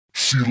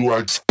She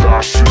likes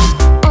fashion.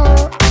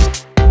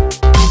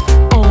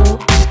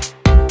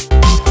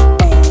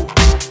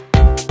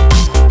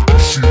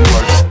 She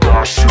likes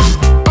fashion.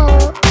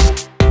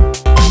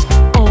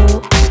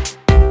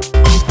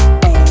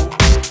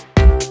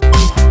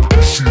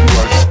 She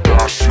likes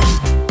fashion.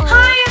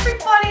 Hi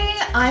everybody,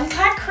 I'm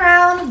Claire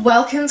Crown.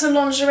 Welcome to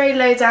Lingerie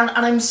Lowdown,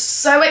 and I'm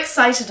so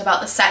excited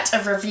about the set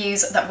of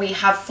reviews that we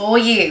have for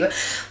you.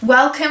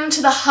 Welcome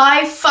to the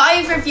high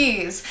 5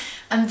 reviews.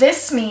 And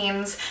this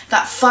means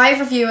that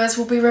 5 reviewers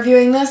will be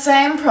reviewing the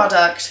same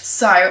product.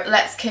 So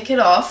let's kick it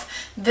off.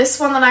 This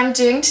one that I'm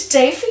doing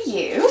today for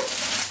you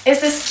is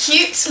this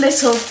cute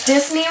little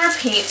Disney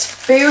repeat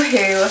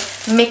boohoo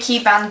Mickey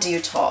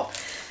bandeau top.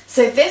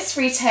 So this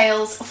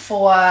retails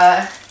for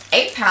 £8.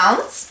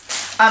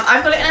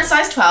 I've got it in a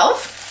size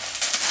 12.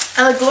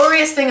 And the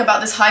glorious thing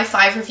about this high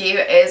 5 review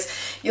is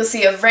you'll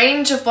see a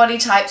range of body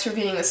types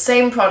reviewing the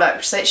same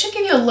product, so it should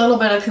give you a little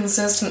bit of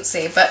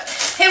consistency. But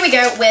here we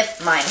go with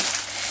mine.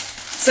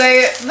 So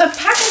the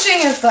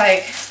packaging is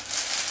like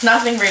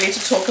nothing really to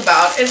talk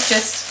about, it's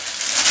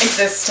just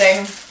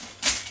existing.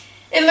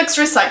 It looks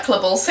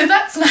recyclable, so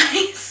that's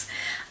nice.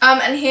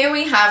 And here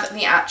we have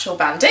the actual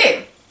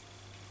bandeau.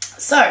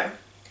 So, I'm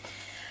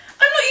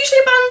not usually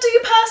a bandeau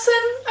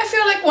person. I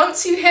feel like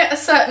once you hit a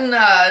certain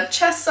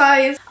chest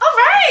size...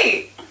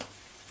 Alright!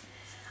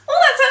 Oh,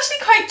 that's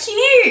actually quite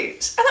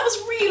cute! And that was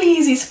really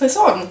easy to put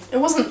on. It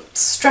wasn't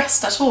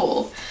stressed at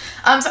all.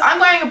 So I'm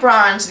wearing a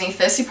bra underneath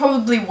this. You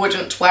probably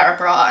wouldn't wear a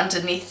bra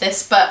underneath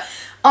this, but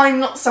I'm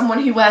not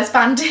someone who wears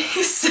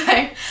bandeaus, so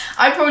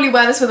I'd probably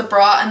wear this with a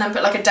bra and then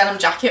put like a denim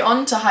jacket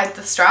on to hide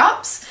the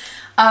straps.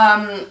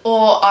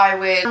 Or I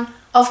would...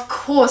 Of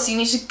course, you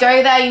need to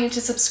go there, you need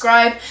to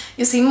subscribe.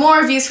 You'll see more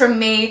reviews from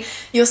me,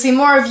 you'll see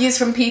more reviews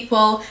from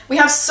people. We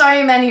have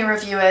so many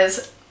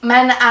reviewers,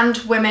 men and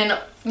women,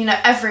 you know,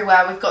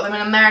 everywhere. We've got them in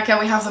America,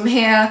 we have them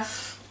here.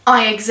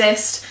 I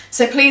exist,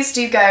 so please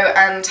do go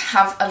and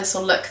have a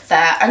little look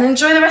there and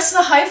enjoy the rest of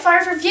the high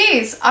 5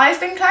 reviews. I've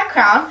been Claire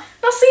Crown, and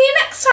I'll see you next time.